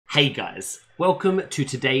Hey guys, welcome to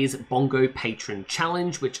today's Bongo Patron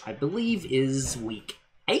challenge, which I believe is week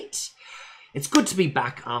 8. It's good to be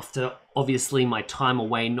back after, obviously, my time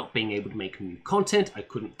away not being able to make new content. I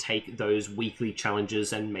couldn't take those weekly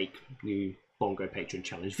challenges and make new Bongo Patron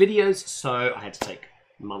challenge videos, so I had to take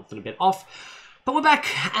a month and a bit off. But we're back,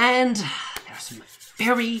 and there are some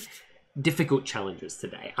very difficult challenges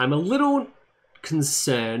today. I'm a little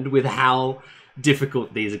concerned with how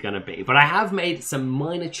difficult these are going to be, but I have made some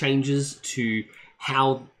minor changes to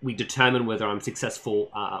how we determine whether I'm successful,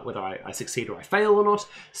 whether I succeed or I fail or not.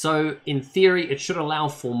 So in theory, it should allow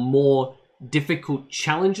for more difficult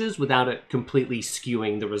challenges without it completely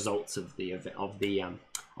skewing the results of the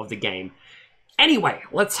game. Anyway,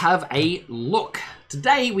 let's have a look.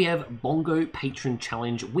 Today we have Bongo Patron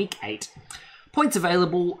Challenge Week 8. Points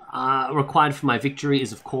available required for my victory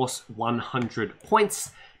is, of course, 100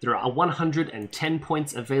 points. There are 110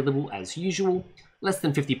 points available as usual. Less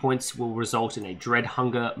than 50 points will result in a Dread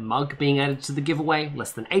Hunger mug being added to the giveaway.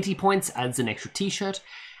 Less than 80 points adds an extra t-shirt.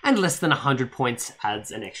 And less than 100 points adds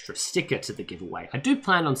an extra sticker to the giveaway. I do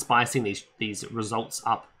plan on spicing these results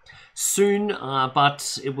up soon,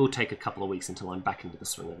 but it will take a couple of weeks until I'm back into the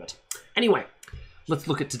swing of it. Anyway, let's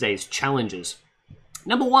look at today's challenges.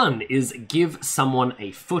 Number 1 is give someone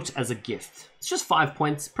a foot as a gift. It's just 5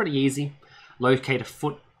 points, pretty easy. Locate a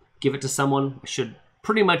foot, give it to someone. I should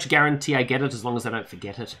pretty much guarantee I get it as long as I don't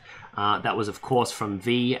forget it. That was, of course, from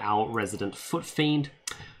V, our resident foot fiend.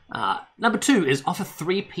 Number 2 is offer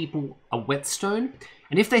 3 people a whetstone,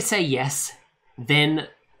 and if they say yes, then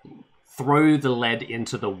throw the lead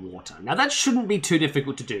into the water. Now that shouldn't be too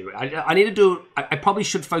difficult to do. I need to do. I probably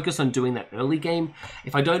should focus on doing that early game.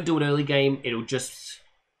 If I don't do it early game, it'll just,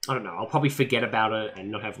 I don't know, I'll probably forget about it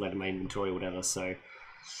and not have lead in my inventory or whatever. So,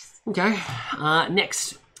 okay.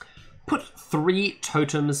 Next, put 3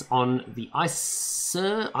 totems on the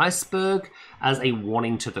iceberg as a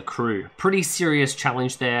warning to the crew. Pretty serious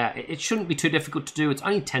challenge there. It shouldn't be too difficult to do. It's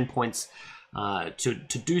only 10 points to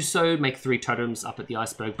do so. Make 3 totems up at the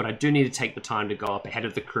iceberg, but I do need to take the time to go up ahead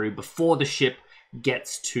of the crew before the ship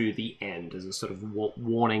gets to the end as a sort of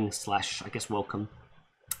warning slash, I guess, welcome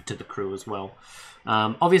to the crew as well.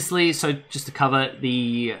 Obviously, so just to cover,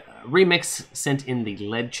 the Remix sent in the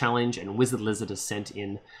lead challenge and Wizard Lizard has sent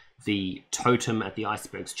in the totem at the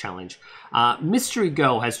icebergs challenge. Mystery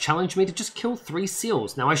Girl has challenged me to just kill 3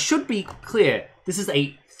 seals. Now I should be clear, this is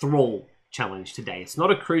a Thrall challenge today. It's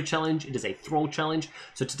not a crew challenge, it is a Thrall challenge.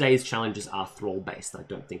 So today's challenges are Thrall based. I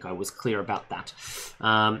don't think I was clear about that.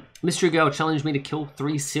 Mystery Girl challenged me to kill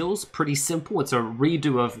 3 seals. Pretty simple. It's a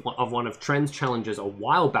redo of one of Trent's challenges a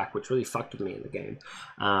while back, which really fucked with me in the game.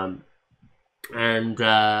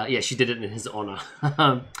 Yeah, she did it in his honor.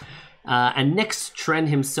 And next, Tren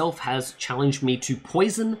himself has challenged me to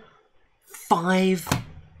poison 5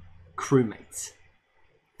 crewmates.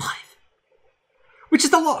 5. Which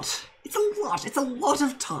is a lot. It's a lot. It's a lot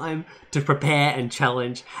of time to prepare and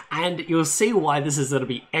challenge. And you'll see why this is going to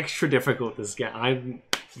be extra difficult this game. I'm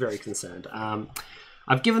very concerned.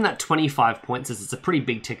 I've given that 25 points as it's a pretty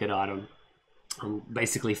big ticket item.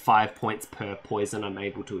 Basically 5 points per poison I'm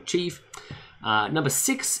able to achieve. Number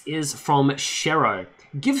 6 is from Shero.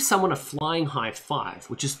 Give someone a flying high 5,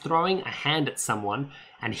 which is throwing a hand at someone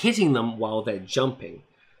and hitting them while they're jumping.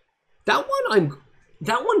 That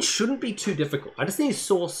one shouldn't be too difficult. I just need to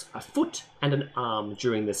source a foot and an arm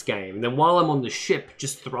during this game. And then while I'm on the ship,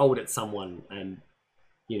 just throw it at someone and,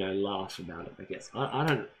 you know, laugh about it, I guess.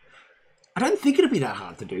 I don't think it'll be that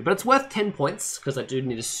hard to do, but it's worth 10 points because I do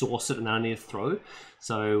need to source it and then I need to throw.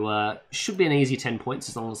 So should be an easy 10 points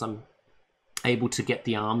as long as I'm able to get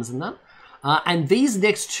the arms and that. And these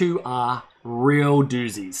next 2 are real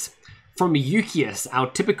doozies. From Eukius, our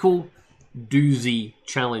typical doozy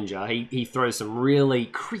challenger. He throws some really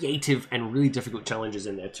creative and really difficult challenges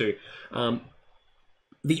in there too.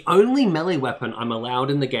 The only melee weapon I'm allowed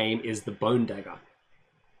in the game is the Bone Dagger.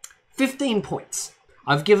 15 points.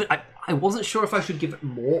 I've given. I wasn't sure if I should give it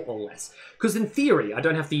more or less because in theory I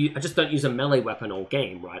don't have to. I just don't use a melee weapon all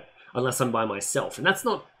game, right? Unless I'm by myself, and that's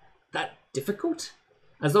not that difficult.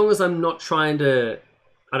 As long as I'm not trying to,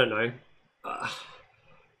 I don't know.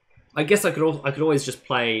 I guess I could always just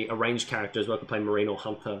play a ranged character as well. I could play Marine or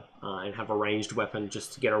Hunter and have a ranged weapon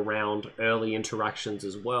just to get around early interactions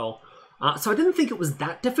as well. So I didn't think it was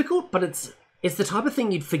that difficult, but it's the type of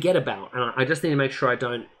thing you'd forget about. And I just need to make sure I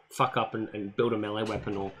don't fuck up and build a melee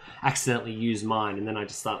weapon or accidentally use mine, and then I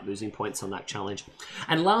just start losing points on that challenge.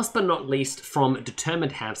 And last but not least, from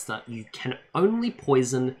Determined Hamster, you can only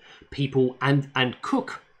poison people and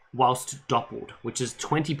cook whilst doppled, which is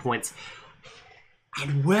 20 points.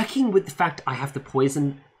 And working with the fact I have to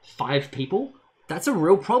poison 5 people, That's a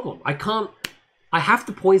real problem. I have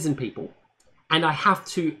to poison people, and I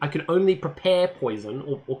can only prepare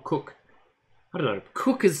poison or cook. I don't know.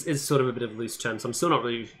 Cook is sort of a bit of a loose term, so I'm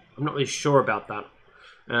not really sure about that.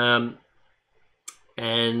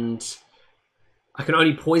 And I can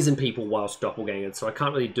only poison people whilst doppelgangers, so I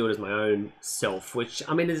can't really do it as my own self, which,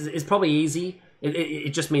 I mean, is probably easy. It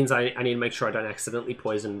just means I need to make sure I don't accidentally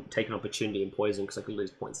take an opportunity and poison, because I could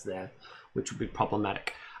lose points there, which would be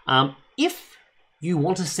problematic. If you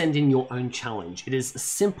want to send in your own challenge, it is a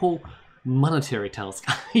simple monetary task.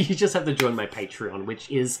 You just have to join my Patreon, which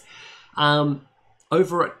is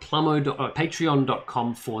over at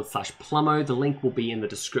patreon.com/Plumoe. The link will be in the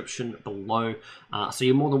description below. So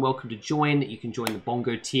you're more than welcome to join. You can join the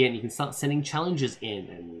Bongo tier, and you can start sending challenges in.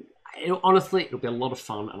 And honestly, it'll be a lot of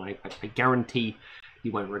fun, and I guarantee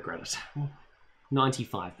you won't regret it.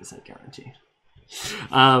 95% guaranteed.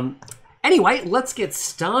 Anyway, let's get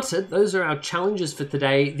started. Those are our challenges for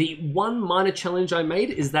today. The one minor challenge I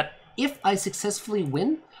made is that if I successfully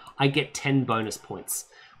win, I get 10 bonus points,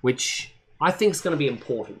 which I think is going to be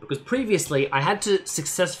important, because previously I had to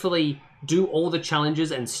successfully do all the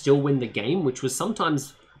challenges and still win the game, which was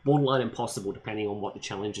sometimes borderline impossible depending on what the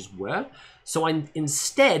challenges were. So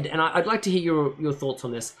instead, and I'd like to hear your thoughts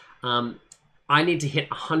on this, I need to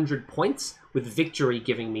hit 100 points, with victory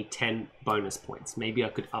giving me 10 bonus points. Maybe I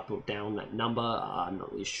could up or down that number, I'm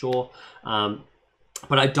not really sure.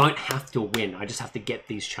 But I don't have to win, I just have to get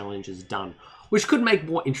these challenges done, which could make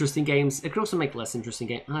more interesting games. It could also make less interesting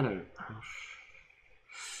games. I don't know.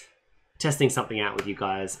 Testing something out with you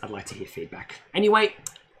guys. I'd like to hear feedback. Anyway,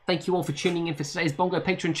 thank you all for tuning in for today's Bongo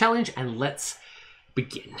Patron Challenge, and let's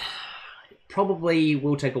begin. It probably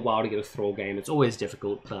will take a while to get a Thrall game. It's always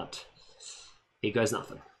difficult, but here goes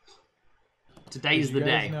nothing. Today is the day.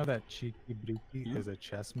 Did you guys know that Cheeky Breeky is a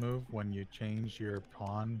chess move when you change your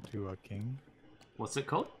pawn to a king? What's it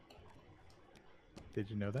called? Did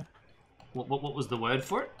you know that? What was the word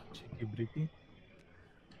for it? Cheeky Breeky.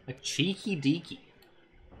 A cheeky deeky.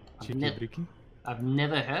 I've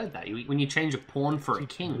never heard that. When you change a pawn for a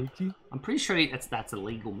king. I'm pretty sure that's a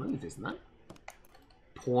legal move, isn't it?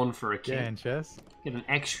 Pawn for a king. Yeah, in chess. Get an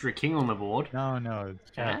extra king on the board. No,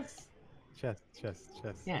 it's chess. Chess.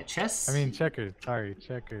 Yeah, chess. I mean checkers. Sorry,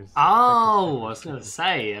 checkers. Oh, checkers, I was gonna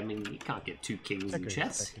say. I mean, you can't get two kings in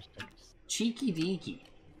chess. Checkers. Cheeky deeky.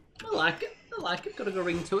 I like it. Got a good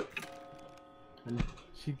ring to it. And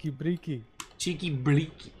Cheeky breeky. Cheeky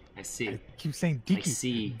breeky. I see. I keep saying deeky. I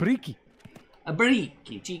see. Breeky. A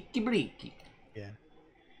breeky. Cheeky breeky. Yeah.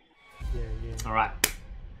 All right.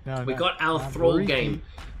 No, we got our Thrall game.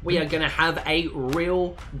 We are going to have a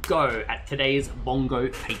real go at today's Bongo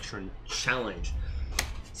Patron Challenge.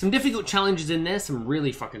 Some difficult challenges in there, some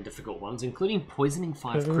really fucking difficult ones, including poisoning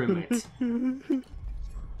 5 crewmates.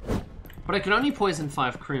 But I can only poison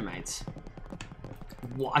 5 crewmates.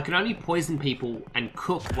 Well, I can only poison people and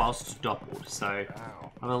cook whilst doppled, so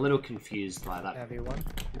I'm a little confused by that. Everyone,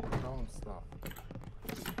 don't stop.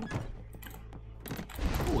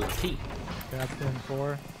 Ooh, a key. Captain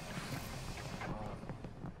 4.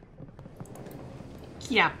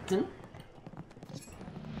 Captain.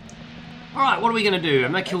 Alright, what are we going to do?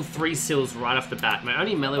 I'm going to kill 3 seals right off the bat. My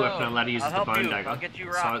only melee weapon I'm allowed to use is the bone dagger.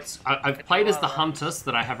 So I've played as the hunter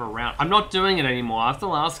so that I have a round. I'm not doing it anymore. After the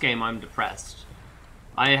last game, I'm depressed.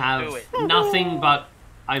 I have nothing but...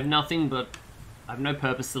 I have no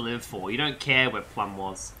purpose to live for. You don't care where Plum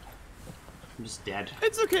was. I'm just dead.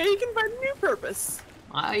 It's okay, you can find a new purpose.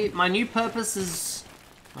 My new purpose is...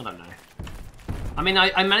 I don't know. I mean,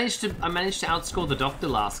 I managed to outscore the doctor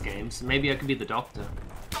last game, so maybe I could be the doctor.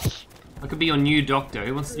 I could be your new doctor.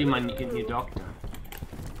 Who wants to be my new doctor?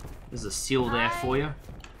 There's a seal there for you. Can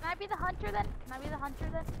I be the hunter then?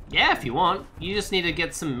 Yeah, if you want. You just need to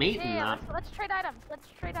get some meat in that. Let's trade items.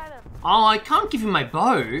 Oh, I can't give you my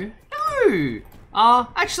bow. No.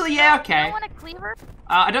 Actually, yeah, okay. You don't want a cleaver?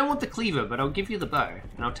 I don't want the cleaver, but I'll give you the bow,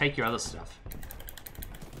 and I'll take your other stuff.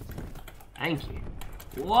 Thank you.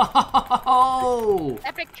 Whoa!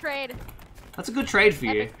 Epic trade. That's a good trade for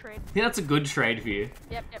you. Epic trade. I think that's a good trade for you.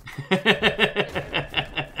 Yep.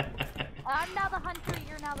 I'm now the hunter,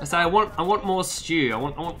 you're now the So I want more stew. I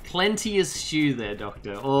want plenty of stew there,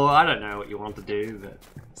 Doctor. Or I don't know what you want to do, but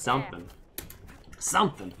something. Yeah.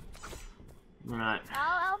 Something. Right.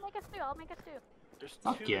 I'll make a stew.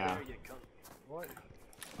 Fuck yeah. What?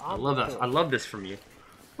 I love it. I love this from you.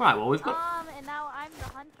 Right, well we've got and now I'm the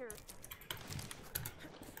hunter.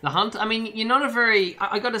 The hunt. I mean, you're not a very.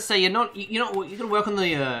 I gotta say, you're not. You gotta work on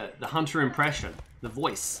the hunter impression, the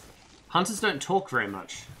voice. Hunters don't talk very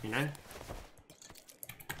much, you know.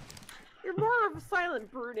 They're more of a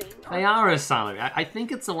silent brooding. They are a silent. I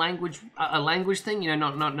think it's a language thing. You know,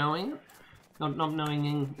 not knowing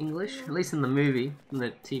English. At least in the movie, in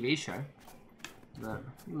the TV show. But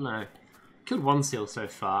no, killed one seal so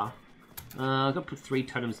far. I've got to put 3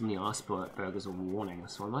 totems in the iceberg as a warning,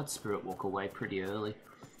 so I might spirit walk away pretty early.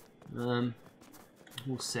 We'll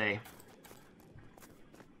see.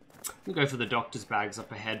 We'll go for the doctor's bags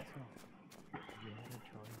up ahead.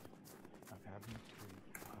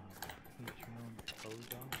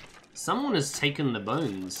 Someone has taken the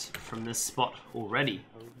bones from this spot already.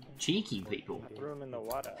 Cheeky people. Threw him in the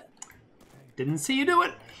water. Didn't see you do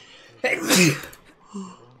it.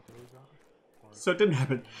 So it didn't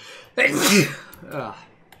happen. Alright.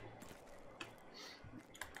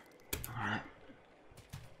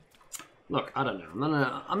 Look, I don't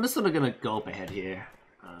know. I'm just sort of gonna go up ahead here.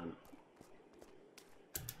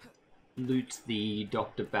 Loot the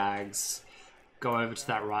doctor bags. Go over to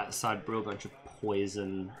that right side, brew a bunch of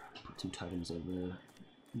poison. Put some totems over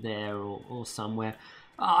there or somewhere.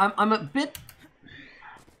 I'm a bit...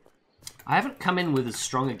 I haven't come in with as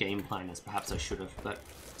strong a game plan as perhaps I should have, but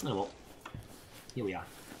oh well. Here we are.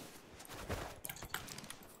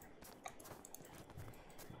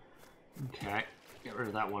 Okay, get rid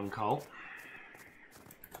of that one coal.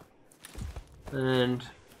 And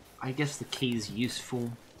I guess the key is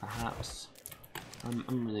useful, perhaps.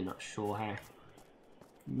 I'm really not sure how.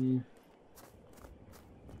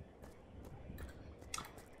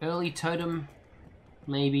 Early totem,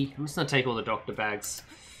 maybe. I'm just gonna take all the doctor bags.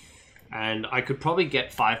 And I could probably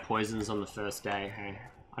get 5 poisons on the first day. Hey,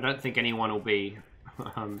 I don't think anyone will be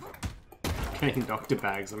getting doctor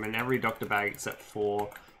bags. I mean, every doctor bag except for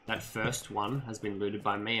that first one has been looted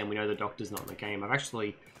by me, and we know the doctor's not in the game. I've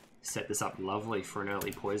actually set this up lovely for an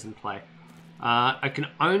early poison play. I can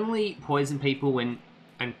only poison people and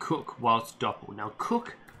cook whilst doppel. Now,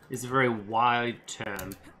 cook is a very wide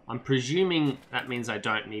term. I'm presuming that means I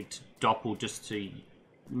don't need to doppel just to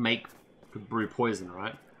brew poison,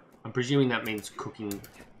 right? I'm presuming that means cooking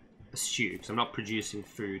a stew, because I'm not producing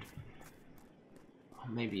food. Oh,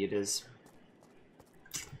 maybe it is.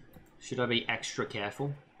 Should I be extra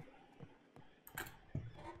careful?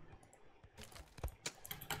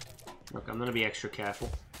 Look, I'm going to be extra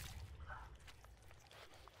careful.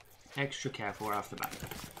 Extra careful right off the bat.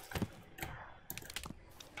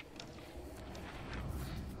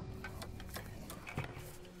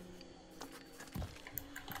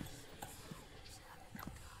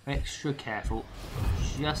 Extra careful,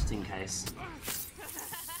 just in case.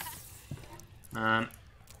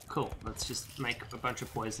 Cool, let's just make a bunch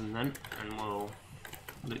of poison then, and we'll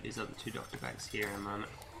loot these other 2 doctor bags here in a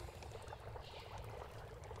moment.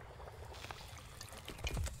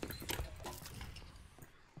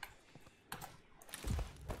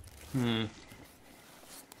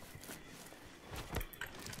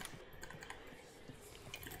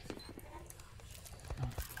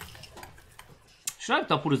 Should I have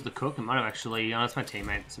doubled as the cook? It might have actually... Oh, that's my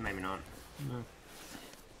teammate, so maybe not. No.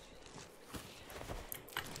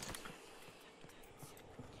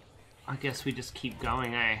 I guess we just keep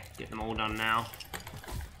going, eh? Get them all done now.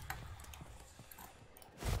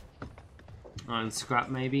 Oh, and scrap,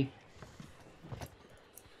 maybe?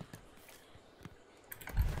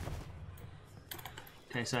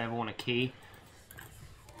 Okay, so I ever want a key.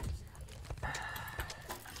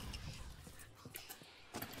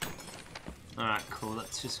 Alright, cool.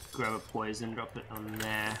 Let's just grab a poison, drop it on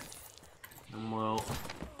there. And we'll...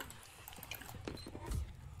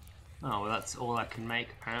 Oh, well, that's all I can make,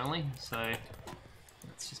 apparently. So,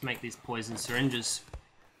 let's just make these poison syringes.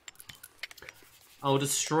 I'll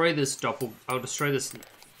destroy this I'll destroy this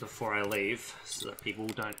before I leave, so that people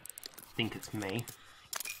don't think it's me.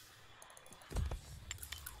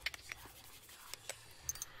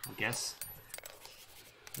 I guess.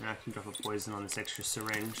 And I can drop a poison on this extra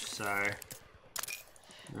syringe, so...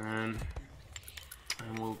 and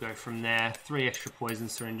we'll go from there. 3 extra poison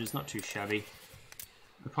syringes, not too shabby.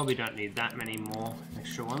 We probably don't need that many more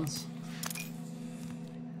extra ones.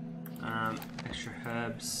 Extra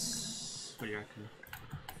herbs. What do you reckon?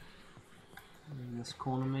 In this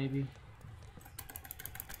corner, maybe?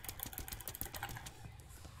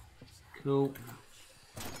 Cool.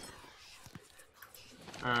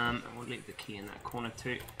 And we'll leave the key in that corner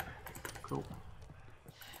too. Cool.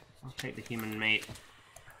 I'll take the human meat.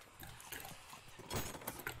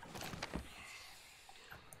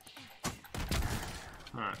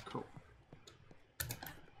 Alright, cool.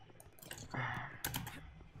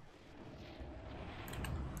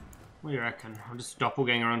 What do you reckon? I'll just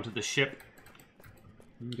doppelganger onto the ship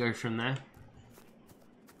and go from there.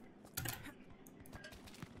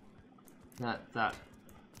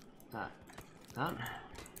 That.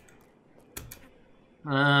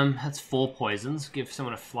 That's 4 poisons. Give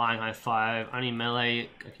someone a flying high 5. Only melee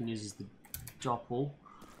I can use is the doppel.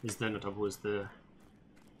 Is the not doppel, is the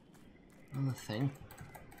other thing.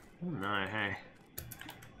 Oh no, hey.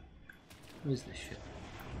 Where's this shit?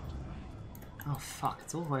 Oh fuck,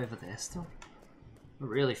 it's all the way over there still. I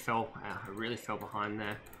really fell behind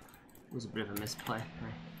there. It was a bit of a misplay.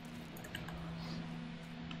 Hey.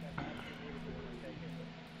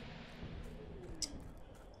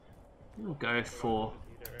 We'll go for...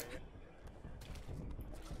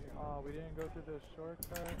 Oh, we didn't go through the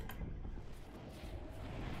shortcut.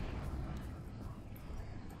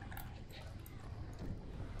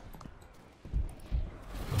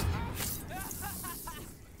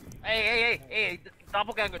 Hey,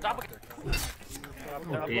 doppelganger.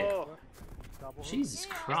 Oh dear. Jesus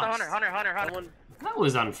Christ. Hunter. That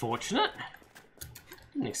was unfortunate.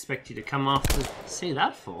 Didn't expect you to come after see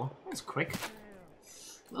that for. That was quick.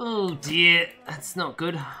 Oh dear, that's not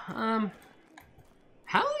good. How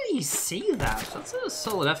did he see that? That's a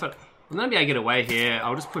solid effort. I'm gonna be able to get away here.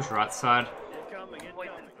 I'll just push right side.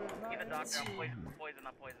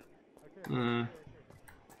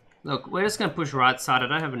 Look, we're just gonna push right side. I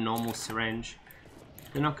don't have a normal syringe.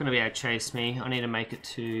 They're not gonna be able to chase me. I need to make it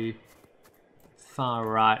to far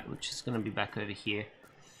right, which is gonna be back over here.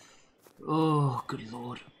 Oh, good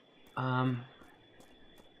lord.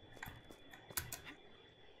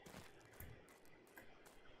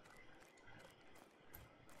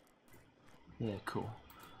 Yeah, cool.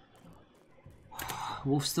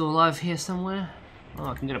 Wolf's still alive here somewhere. Oh,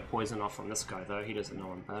 I can get a poison off on this guy though. He doesn't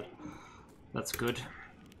know I'm bad. That's good.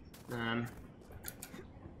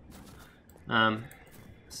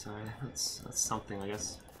 So that's something, I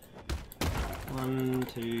guess. 1,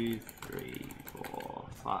 2, 3, 4,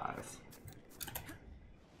 5.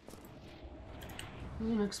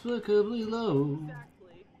 Inexplicably low.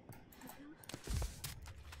 Exactly.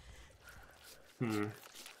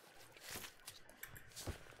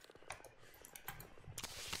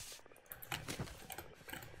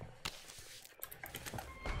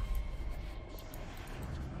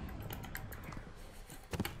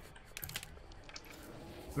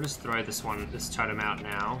 We'll just throw this totem out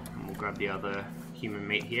now, and we'll grab the other human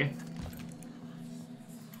meat here.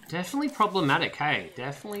 Definitely problematic, hey?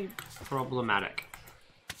 Definitely problematic.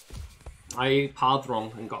 I paths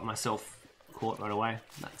wrong and got myself caught right away.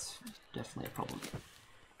 That's definitely a problem.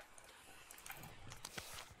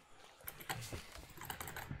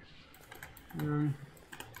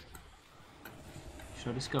 Should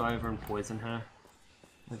I just go over and poison her?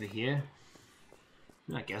 Over here?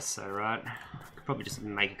 I guess so, right? Could probably just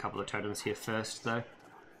make a couple of totems here first, though.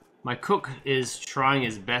 My cook is trying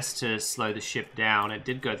his best to slow the ship down. It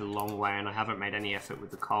did go the long way, and I haven't made any effort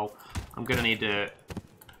with the coal. I'm gonna need to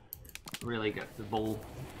really get the ball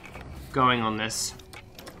going on this.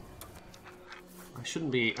 I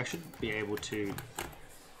should be able to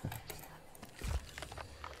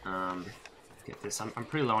get this. I'm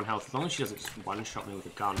pretty low on health. As long as she doesn't just one-shot me with a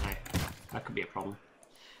gun, hey, that could be a problem.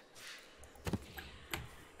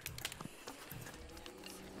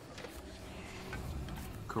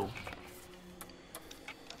 Cool.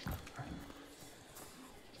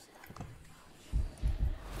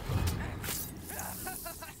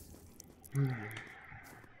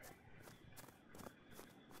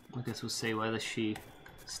 I guess we'll see whether she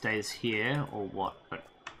stays here or what, but...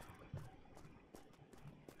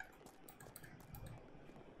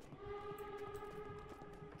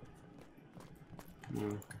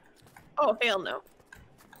 Oh, hell no.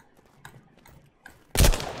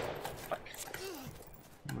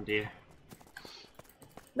 Oh dear.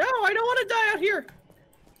 No, I don't want to die out here.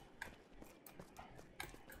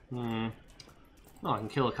 Oh, I can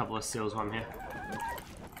kill a couple of seals while I'm here.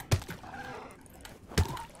 A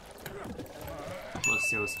couple of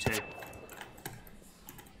seals too.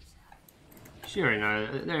 They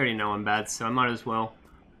already know I'm bad, so I might as well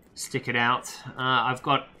stick it out. I've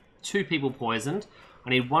got 2 people poisoned. I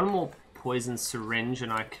need 1 more poison syringe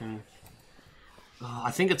and I can... Oh,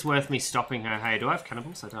 I think it's worth me stopping her. Hey, do I have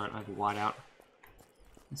cannibals? I don't. I have a whiteout.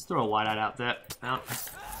 Let's throw a whiteout out there. Out.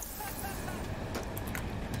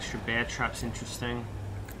 Extra bear trap's interesting.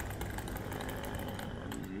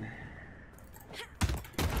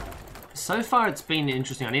 So far it's been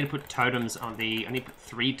interesting. I need to put totems on the... I need to put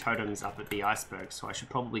 3 totems up at the iceberg, so I should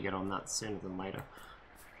probably get on that sooner than later.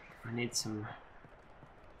 I need some...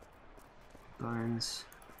 bones.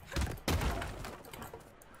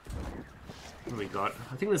 What do we got?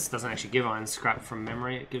 I think this doesn't actually give iron scrap from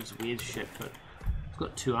memory. It gives weird shit, but I've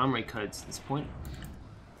got 2 armory codes at this point.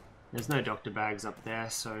 There's no doctor bags up there,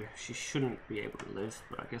 so she shouldn't be able to live,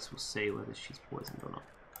 but I guess we'll see whether she's poisoned or not.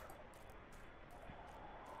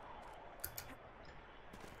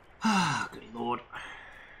 Ah, good lord.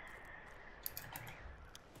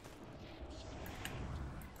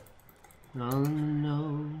 Oh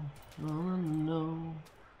no, oh no.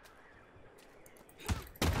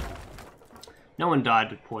 No one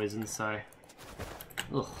died with poison, so...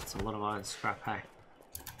 Ugh, it's a lot of iron scrap, hey?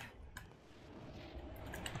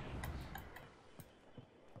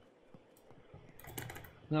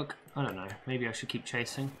 Look, I don't know. Maybe I should keep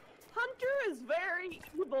chasing. Hunter is very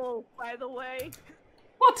evil, by the way.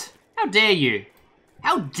 What? How dare you?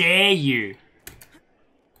 How dare you?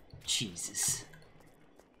 Jesus.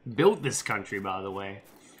 Built this country, by the way.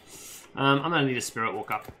 I'm gonna need a spirit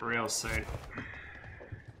walk up real soon.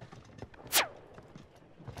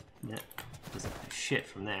 Yeah, doesn't do shit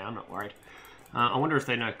from there. I'm not worried. I wonder if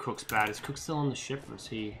they know Cook's bad. Is Cook still on the ship, or is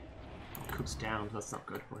he? Oh, Cook's down. That's not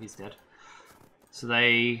good. Well, he's dead. So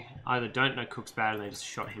they either don't know Cook's bad and they just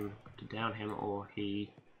shot him to down him, or they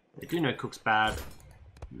do know Cook's bad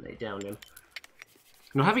and they downed him.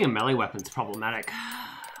 Not having a melee weapon's problematic.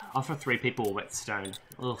 Offer 3 people whetstone.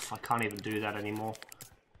 Ugh, I can't even do that anymore.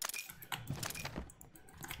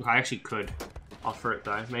 Look, I actually could offer it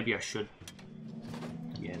though. Maybe I should.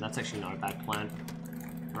 Yeah, that's actually not a bad plan.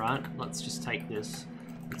 Right, let's just take this.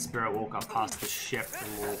 Let's spirit walk up past the ship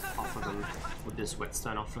and we'll offer them with this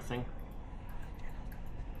whetstone offer thing.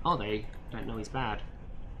 Oh, they don't know he's bad.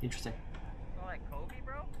 Interesting. Not like Kobe,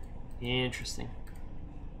 bro? Interesting.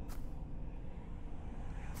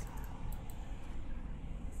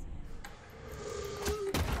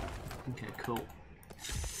 Okay, cool.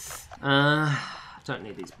 Don't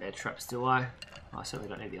need these bear traps, do I? Oh, I certainly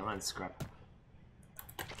don't need the iron scrap.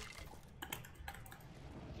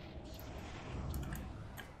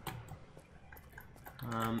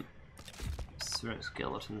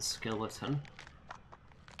 Skeleton.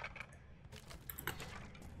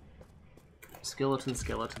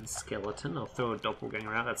 Skeleton. I'll throw a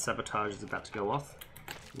doppelganger out. That sabotage is about to go off.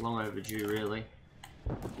 Long overdue, really.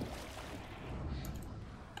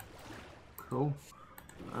 Cool.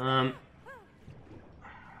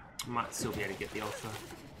 Might still be able to get the offer.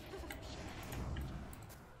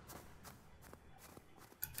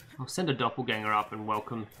 I'll send a doppelganger up and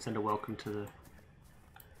send a welcome to the...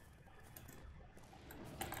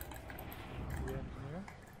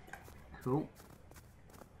 Cool.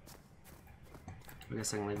 I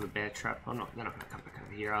guess I can leave a bear trap. They're not going to come back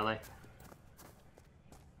over here, are they?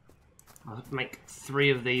 I'll make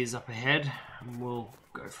 3 of these up ahead, and we'll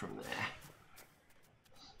go from there.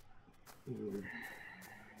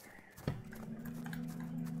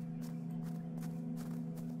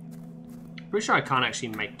 Pretty sure I can't actually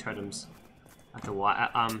make totems at the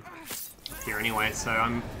here anyway, so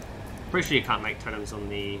I'm pretty sure you can't make totems on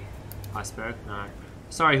the iceberg. No.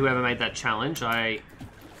 Sorry, whoever made that challenge. I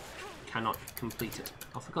cannot complete it.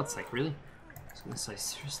 Oh, for God's sake, really? I was going to say,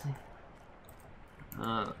 seriously?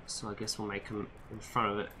 So I guess we'll make them in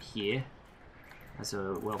front of it here as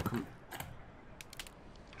a welcome.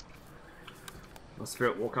 I'll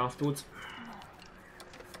spirit walk afterwards.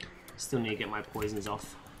 Still need to get my poisons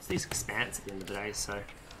off. It's these expanse at the end of the day, so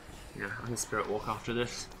yeah, I can spirit walk after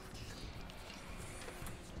this.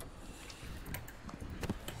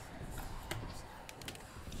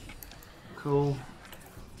 Cool.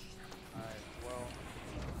 Alright, well,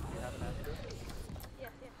 you have an answer? Yes.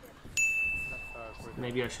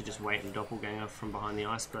 Maybe I should just wait and doppelganger from behind the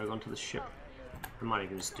iceberg onto the ship. I might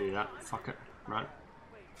even just do that. Fuck it. Right.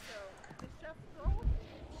 Wait, so the chef Thrall?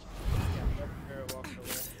 Yeah, Spirit walks away.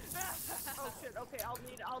 Oh shit. Okay, I'll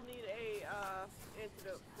need a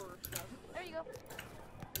antidote for chef. There you go.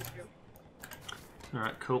 Thank you. All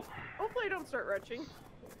right. Cool. Hopefully I don't start retching.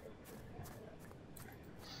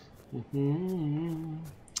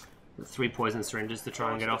 The 3 poison syringes to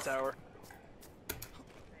try and get off. Tower.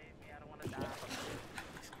 Maybe I don't want to die.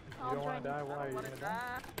 You I'll don't want join to die? you. Why? You gonna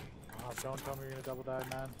die? Oh, don't tell me you're gonna double die,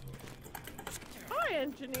 man. Hi,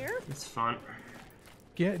 engineer. It's fine.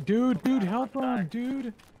 Dude, help him,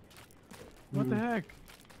 dude. What the heck?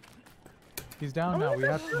 He's down now. We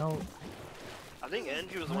have to know. I think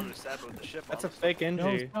Angie was the one who stabbed with the ship. That's a honestly. fake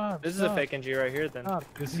NG. stop, This is a stop. fake NG right here then. Stop.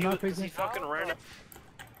 This is He, not was, he fake. fucking ran.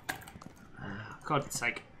 God's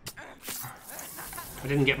sake. I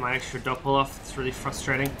didn't get my extra doppel off. It's really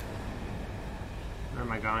frustrating. Where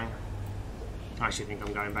am I going? I actually think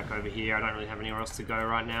I'm going back over here. I don't really have anywhere else to go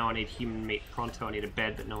right now. I need human meat pronto. I need a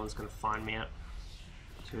bed that no one's going to find me at.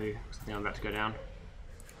 I think I'm about to go down.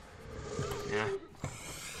 Yeah.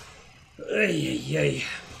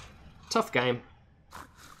 Tough game.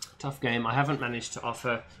 Tough game. I haven't managed to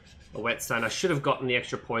offer a whetstone. I should have gotten the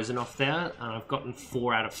extra poison off there, and I've gotten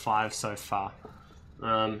 4 out of 5 so far.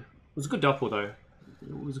 It was a good doppel though.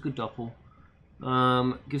 It was a good doppel.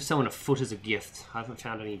 Give someone a foot as a gift. I haven't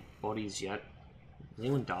found any bodies yet. Has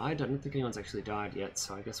anyone died? I don't think anyone's actually died yet,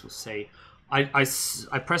 so I guess we'll see. I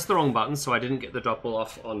pressed the wrong button, so I didn't get the doppel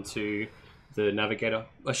off onto the navigator.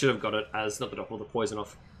 I should have got it as, not the doppel, the poison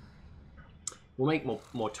off. We'll make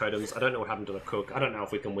more totems. I don't know what happened to the cook. I don't know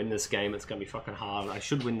if we can win this game. It's going to be fucking hard. I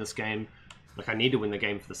should win this game. Like, I need to win the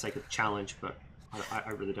game for the sake of the challenge, but I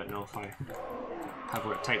really don't know if I have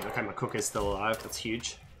what it takes. Okay, my cook is still alive. That's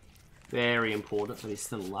huge. Very important that he's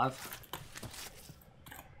still alive.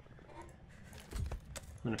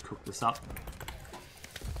 I'm going to cook this up.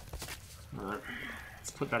 Alright,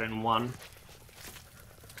 let's put that in 1.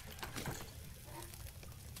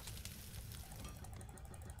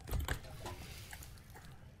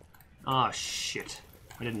 Oh shit.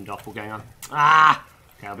 I didn't doppelganger. Ah!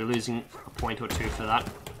 Okay, I'll be losing a point or 2 for that.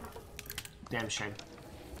 Damn shame.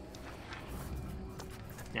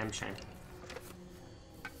 Damn shame.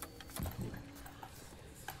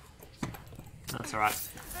 That's alright.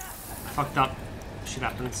 Fucked up. Shit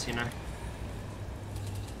happens, you know.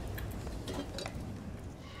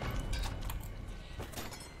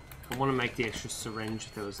 I want to make the extra syringe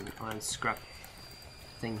if there was an iron scrap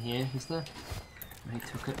thing here. Is there? He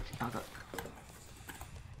took it. Bugger.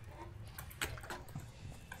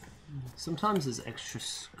 Sometimes there's extra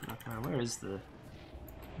scrap. Where is the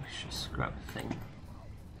extra scrap thing?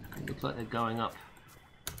 They look like they're going up.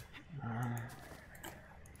 I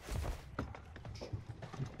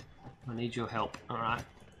need your help. Alright.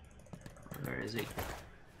 Where is he?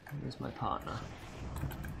 Where's my partner?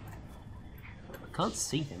 I can't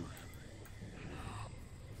see him.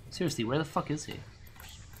 Seriously, where the fuck is he?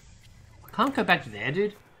 I can't go back there,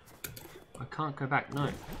 dude. I can't go back, no.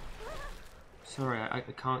 Sorry, I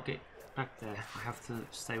can't get back there. I have to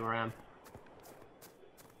stay where I am.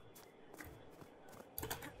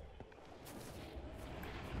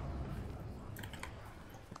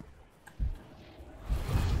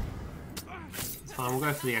 It's fine, we'll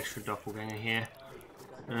go for the extra doppelganger here.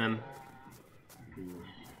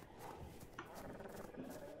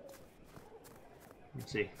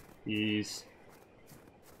 Let's see. He's...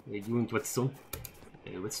 You want whetstone?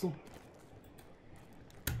 Whetstone?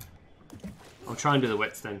 I'll try and do the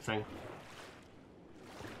whetstone thing.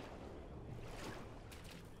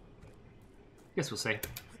 Guess we'll see.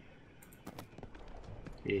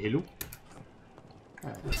 Hello?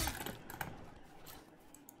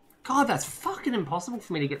 God, that's fucking impossible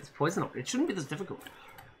for me to get this poison off. It shouldn't be this difficult.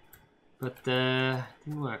 But,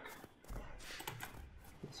 didn't work.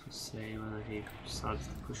 Guess we'll see whether he decides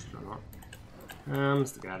to push it or not.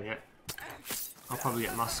 Let's get out of here. I'll probably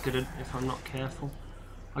get musketed if I'm not careful.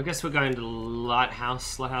 I guess we're going to the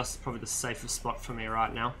lighthouse. Lighthouse is probably the safest spot for me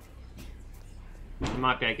right now. I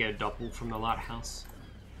might be able to get a doppel from the lighthouse.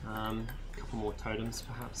 A couple more totems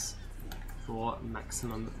perhaps for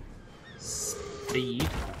maximum speed.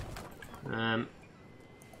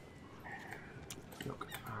 Look,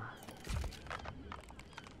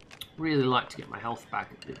 really like to get my health back.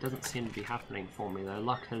 It doesn't seem to be happening for me though.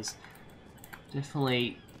 Luck has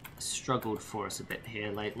definitely struggled for us a bit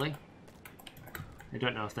here lately. I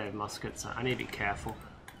don't know if they have muskets, so I need to be careful.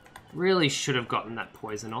 Really should have gotten that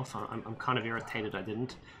poison off. I'm kind of irritated I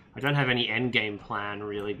didn't. I don't have any endgame plan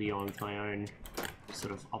really beyond my own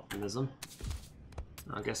sort of optimism.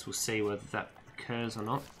 I guess we'll see whether that occurs or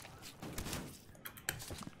not.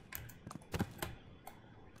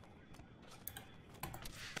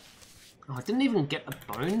 Oh, I didn't even get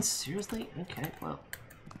a bone? Seriously? Okay, well.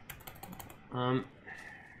 What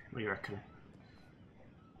do you reckon?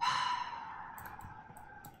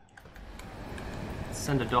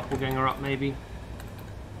 Send a doppelganger up, maybe.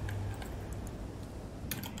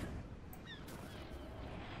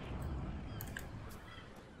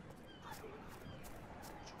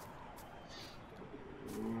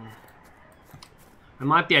 I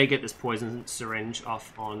might be able to get this poison syringe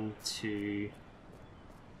off onto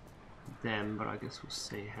them, but I guess we'll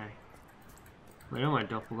see. Hey, where am I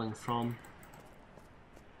doppling from?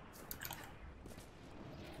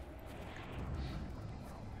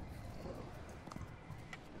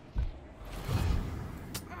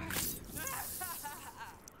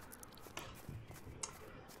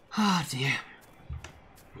 Oh dear.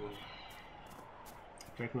 Do you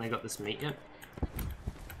reckon they got this meat yet?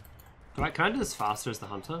 Can I do this faster as the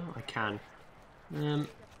hunter? I can. My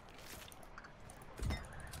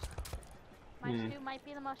stew might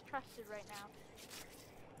be the most trusted right now.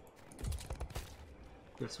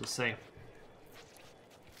 Guess we'll see.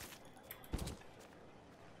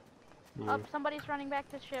 Oh, somebody's running back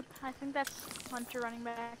to ship. I think that's Hunter running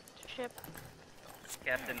back to ship.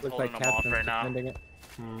 Captain's Looks holding like them off Captain's right now. defending it.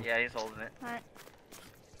 Yeah, he's holding it. Alright.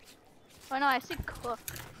 Oh no, I see Cook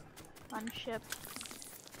on ship.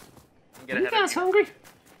 Get Are you ahead of guys me. hungry?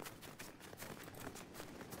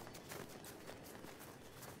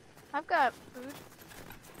 I've got food.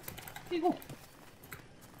 Here you go.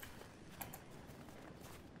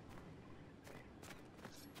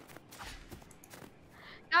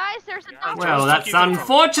 Guys, there's a doctor. Well, that's Fuck you,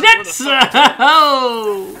 unfortunate!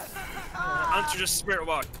 Oh! Hunter just spirit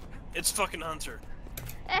walk. It's fucking Hunter.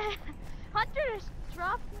 Hunter just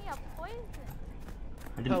dropped me a poison.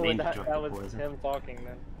 I didn't mean to that, drop that the was poison. him talking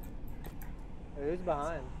then. Who's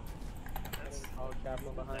behind? Oh,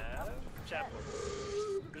 Chaplin behind. Chaplain.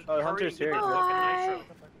 Just Oh, hurry Hunter's and get here. the fucking Hi. nitro.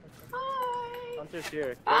 Hunter's here.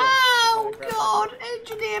 Kill him. Oh Grab him. God,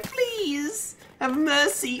 engineer, please have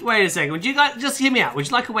mercy. Wait a second. Would you guys just hear me out? Would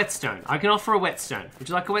you like a whetstone? I can offer a whetstone. Would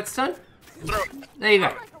you like a whetstone? Throw. There you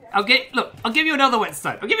go. I'll give you another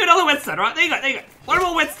whetstone. I'll give you another whetstone. All right, there you go. There you go. One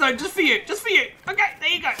more whetstone just for you. Just for you. Okay, there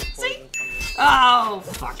you go. See? Oh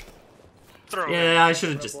fuck. Throw. Yeah, I should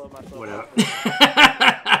have just whatever.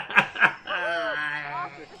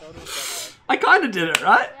 I kind of did it,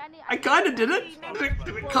 right? I kind of did it.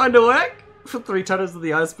 Did it kind of work? For 3 tonners of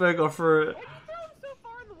the iceberg, offer. Why are you throwing so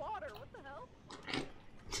far in the water? What the hell?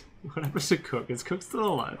 What happened to Cook? Is Cook still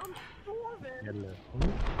alive? I'm starving.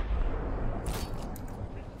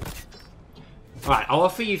 Alright, I'll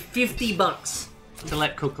offer you $50 to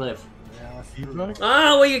let Cook live. Feedback?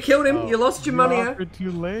 Oh, well, you killed him. You lost your money, huh? offered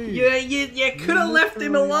too late. You could have left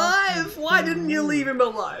him alive. Why didn't you leave him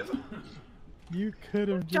alive? You could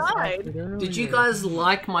have just Died. offered earlier. Did you guys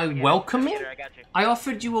like my welcoming? Peter, I got you. I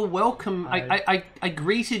offered you a welcome. I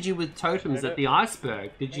greeted you with totems at the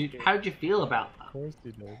iceberg. Did you? How did you feel about that? Of course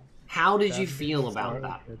you did. How did you feel about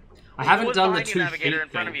that? I haven't Who's done the behind you, 2 Navigator, feet in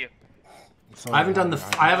front of thing. you? I haven't done the.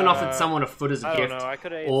 I haven't offered someone a foot as a I don't gift, know. I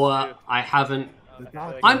could have. or I haven't.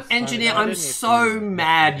 I'm I'm engineer. I'm so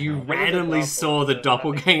mad you randomly saw the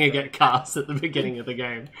doppelganger get cast at the beginning of the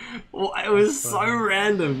game. Well, it was so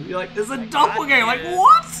random. You're like, there's a doppelganger. Like,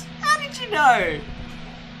 what? How did you know?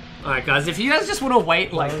 All right, guys. If you guys just want to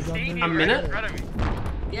wait like See me a right in minute, front of me.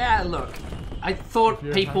 yeah. Look, I thought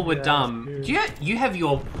people were dumb. Do you have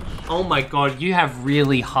your? Oh my god, you have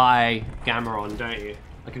really high gamma on, don't you?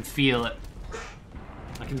 I can feel it.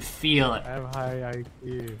 I can feel it. I have high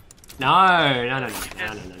IQ. No. Just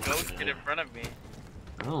ghosted in front of me.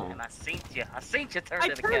 Oh. And I seen you. I seen you turn I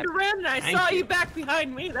to the turned camera. around and I Thank saw you. you back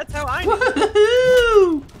behind me. That's how I knew.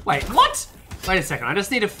 Woohoo! Wait, what? Wait a second, I just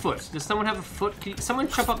need a foot. Does someone have a foot? Can someone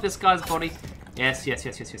chop up this guy's body? Yes.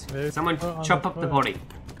 There's Someone a foot on chop the up the foot. body.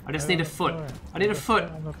 I just need a foot. I need a foot.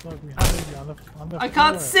 On the floor behind you, on the I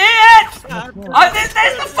floor. can't see it! On the floor. Oh, there's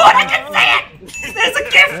the foot! I can see it! There's a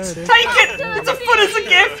gift! There it is. Take it! It's a foot as a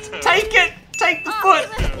gift! Take it! Take the foot!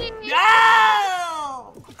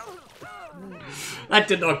 No! That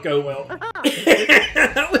did not go well.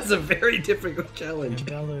 That was a very difficult challenge.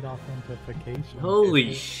 Invalid authentication.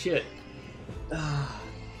 Holy shit.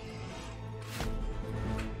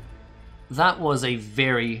 That was a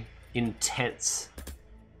very intense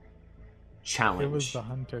challenge. It was the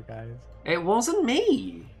hunter, guys. It wasn't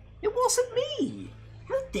me. It wasn't me.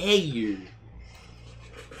 How dare you?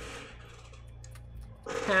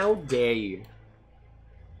 How dare you?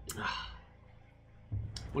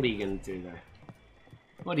 What are you gonna do though?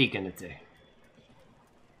 What are you gonna do?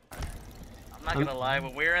 I'm not gonna lie,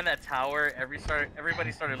 when we were in that tower,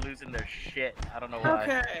 everybody started losing their shit. I don't know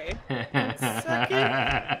why.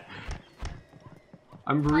 Okay.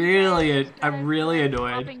 I'm really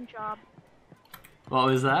annoyed. Helping job. What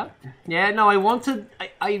was that? Yeah, no, I wanted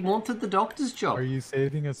the doctor's job. Are you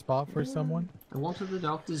saving a spot for someone? I wanted the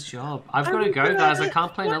doctor's job. I've got to go, guys. I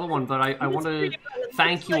can't play another one, but I want to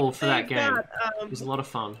thank you all for that game. It was a lot of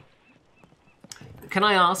fun. Can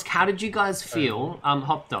I ask, how did you guys feel?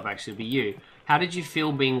 Hop Dub, actually, be you. How did you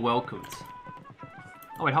feel being welcomed?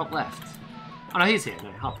 Oh wait, Hop left. Oh no, he's here.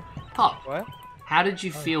 No, Hop. Hop. What? How did you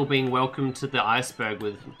feel being welcomed to the iceberg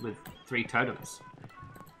with 3 totems?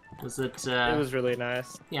 Was it? It was really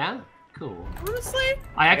nice. Yeah. Cool. Honestly,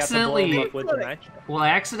 I I got to blow him accidentally. up with the nitro. Well, I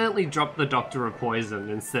accidentally dropped the doctor a poison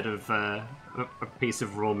instead of a piece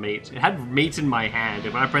of raw meat. It had meat in my hand,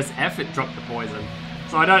 and when I pressed F, it dropped the poison.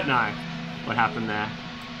 So I don't know what happened there.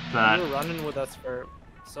 But You were running with us for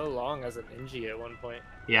so long as an NG at one point.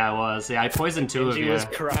 yeah, I was. Yeah, I poisoned 2 of NG you. was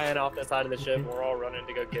crying off the side of the ship, and we're all running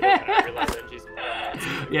to go get him, and I realized NG's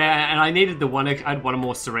Yeah, and I needed the one. I had one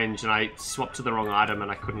more syringe, and I swapped to the wrong item, and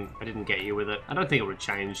I didn't get you with it. I don't think it would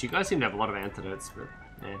change. You guys seem to have a lot of antidotes, but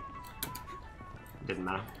yeah, it didn't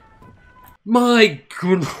matter. My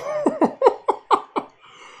goodness.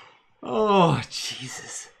 Oh,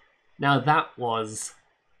 Jesus. Now that was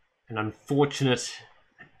an unfortunate,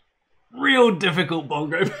 real difficult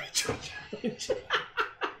Bongo Patron challenge.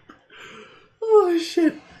 Oh,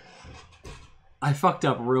 shit. I fucked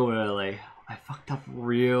up real early.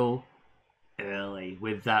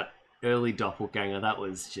 With that early doppelganger. That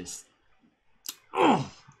was just...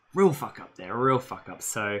 Oh, real fuck up there. Real fuck up.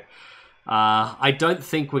 So... I don't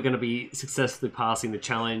think we're going to be successfully passing the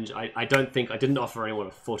challenge. I didn't offer anyone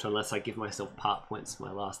a foot unless I give myself part points for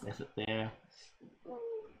my last effort there.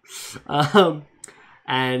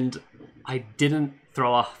 And I didn't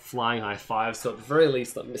throw a flying high five, so at the very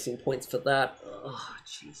least I'm missing points for that. Oh,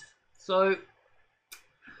 jeez. So,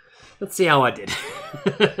 let's see how I did.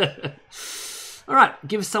 Alright,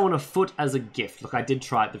 give someone a foot as a gift. Look, I did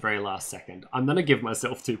try at the very last second. I'm going to give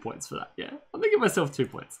myself 2 points for that, yeah? I'm going to give myself 2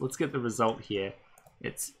 points. Let's get the result here.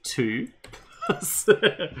 It's 2.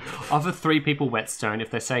 Offer 3 people whetstone. If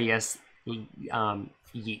they say yes, yeet. I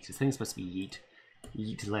think it's supposed to be yeet.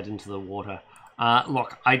 Yeet led into the water.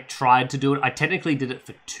 Look, I tried to do it. I technically did it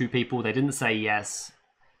for 2 people. They didn't say yes.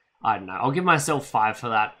 I don't know. I'll give myself 5 for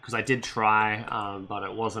that because I did try, but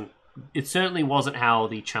it wasn't. It certainly wasn't how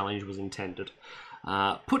the challenge was intended.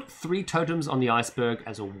 Put 3 totems on the iceberg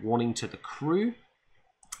as a warning to the crew.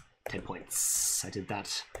 10 points. I did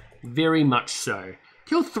that. Very much so.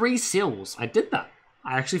 Kill 3 seals. I did that.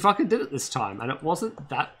 I actually fucking did it this time, and it wasn't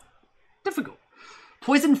that difficult.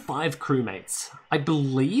 Poison 5 crewmates. I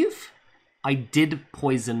believe I did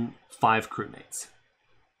poison 5 crewmates.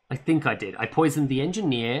 I think I did. I poisoned the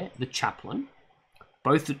engineer, the chaplain,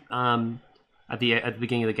 both at the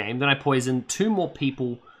beginning of the game. Then I poisoned 2 more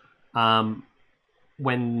people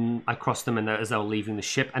when I crossed them and as they were leaving the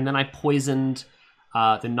ship. And then I poisoned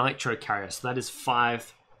the nitro carrier. So that is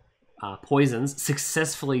 5 poisons.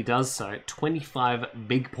 Successfully does so. 25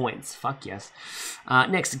 big points. Fuck yes.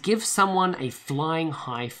 Next, give someone a flying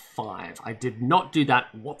high 5. I did not do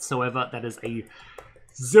that whatsoever. That is a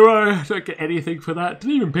 0. Don't get anything for that.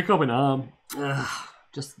 Didn't even pick up an arm. Ugh.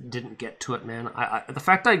 Just didn't get to it, man. The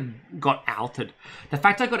fact I got outed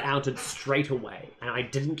straight away, and I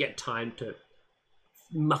didn't get time to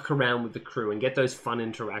muck around with the crew and get those fun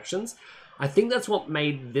interactions, I think that's what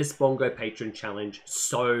made this Bongo Patron challenge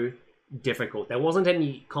so difficult. There wasn't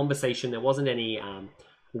any conversation, there wasn't any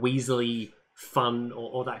Weasley fun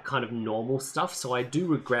or that kind of normal stuff, so I do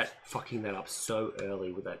regret fucking that up so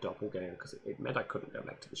early with that doppelganger because it meant I couldn't go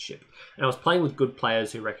back to the ship. And I was playing with good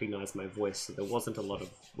players who recognized my voice, so there wasn't a lot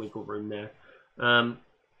of wiggle room there.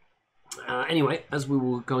 Anyway, as we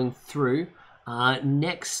were going through,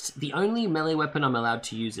 next, the only melee weapon I'm allowed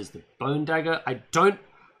to use is the bone dagger. I don't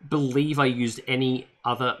believe I used any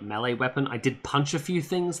other melee weapon. I did punch a few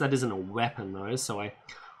things. That isn't a weapon though, so I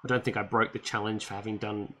don't think I broke the challenge for having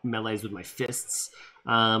done melees with my fists.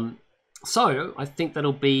 So I think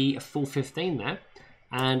that'll be a full 15 there.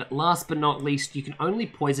 And last but not least, you can only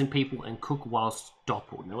poison people and cook whilst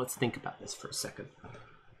doppeled. Now let's think about this for a second.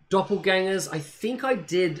 Doppelgangers, I think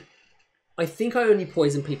I only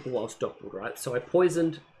poisoned people whilst doppeled, right? So I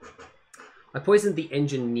poisoned the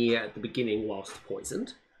engineer at the beginning whilst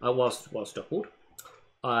poisoned, whilst doppeled.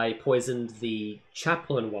 I poisoned the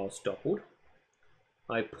chaplain whilst doppeled.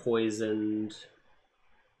 I poisoned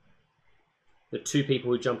the 2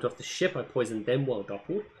 people who jumped off the ship. I poisoned them while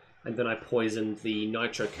doppeled. And then I poisoned the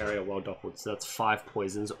nitro carrier while doppeled. So that's 5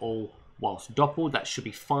 poisons, all whilst doppeled. That should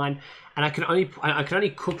be fine. And I can only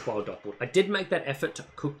cook while doppeled. I did make that effort to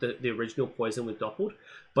cook the original poison with doppeled,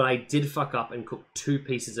 but I did fuck up and cook 2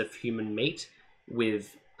 pieces of human meat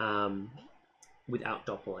with without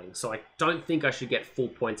doppling. So I don't think I should get full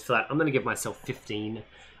points for that. I'm going to give myself 15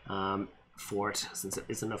 for it, since it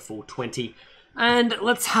isn't a full 20. And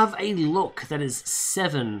let's have a look. That is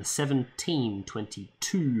 7, 17,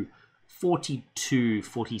 22, 42,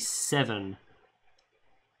 47,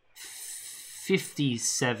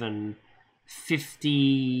 57,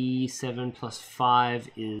 57 plus 5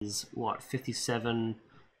 is what? 57,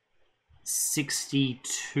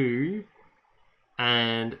 62,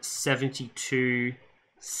 and 72,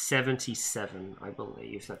 77, I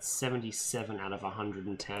believe. That's 77 out of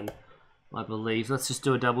 110, I believe. Let's just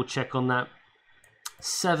do a double check on that.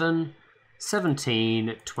 7,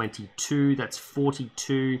 17, 22, that's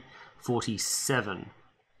 42, 47,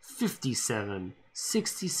 57,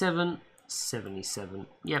 67, 77.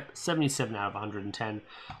 Yep, 77 out of 110,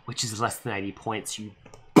 which is less than 80 points, you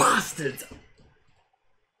bastards!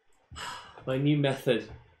 My new method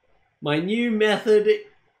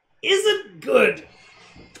isn't good!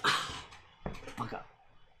 Okay.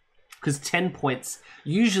 because 10 points,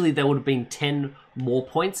 usually there would have been 10 more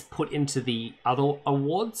points put into the other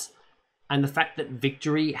awards, and the fact that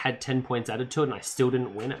victory had 10 points added to it and I still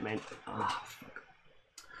didn't win, it meant, fuck.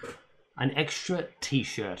 An extra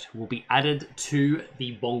t-shirt will be added to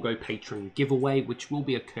the Bongo Patron giveaway, which will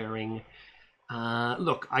be occurring.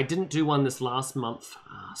 Look, I didn't do one this last month,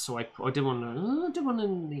 so I did one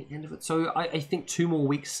in the end of it. So I think 2 more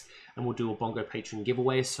weeks and we'll do a Bongo Patron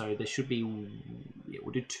giveaway. So there should be, yeah,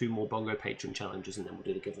 we'll do 2 more Bongo Patron challenges and then we'll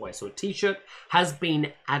do the giveaway. So a t-shirt has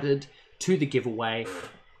been added to the giveaway.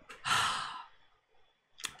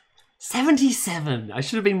 77! I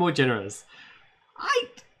should have been more generous.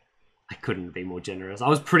 I couldn't be more generous. I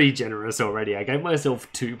was pretty generous already. I gave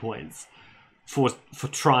myself 2 points for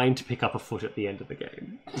trying to pick up a foot at the end of the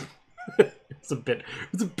game. It's a bit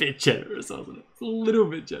generous, wasn't it? It's a little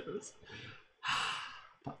bit generous.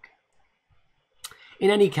 Fuck. In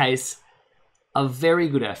any case, a very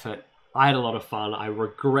good effort. I had a lot of fun. I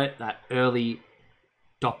regret that early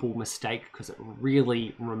doppel mistake because it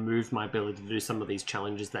really removed my ability to do some of these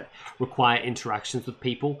challenges that require interactions with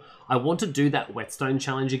people. I want to do that whetstone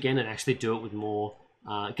challenge again and actually do it with more,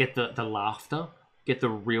 get the laughter, get the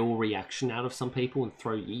real reaction out of some people and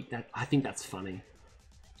throw yeet. That I think that's funny.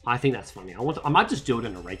 I think that's funny. I might just do it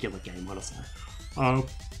in a regular game, honestly.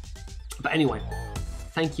 But anyway,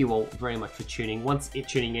 thank you all very much for tuning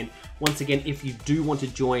in. Once again, if you do want to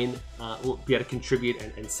join, or be able to contribute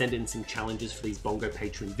and send in some challenges for these Bongo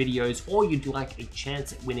Patron videos, or you'd like a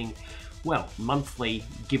chance at winning, well, monthly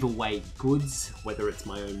giveaway goods, whether it's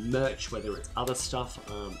my own merch, whether it's other stuff,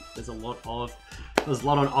 there's a lot on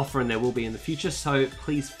offer and there will be in the future, so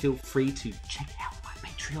please feel free to check out my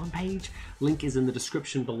Patreon page. Link is in the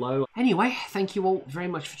description below. Anyway, thank you all very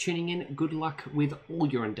much for tuning in. Good luck with all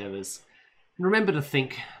your endeavors. And remember to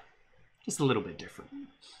think just a little bit different.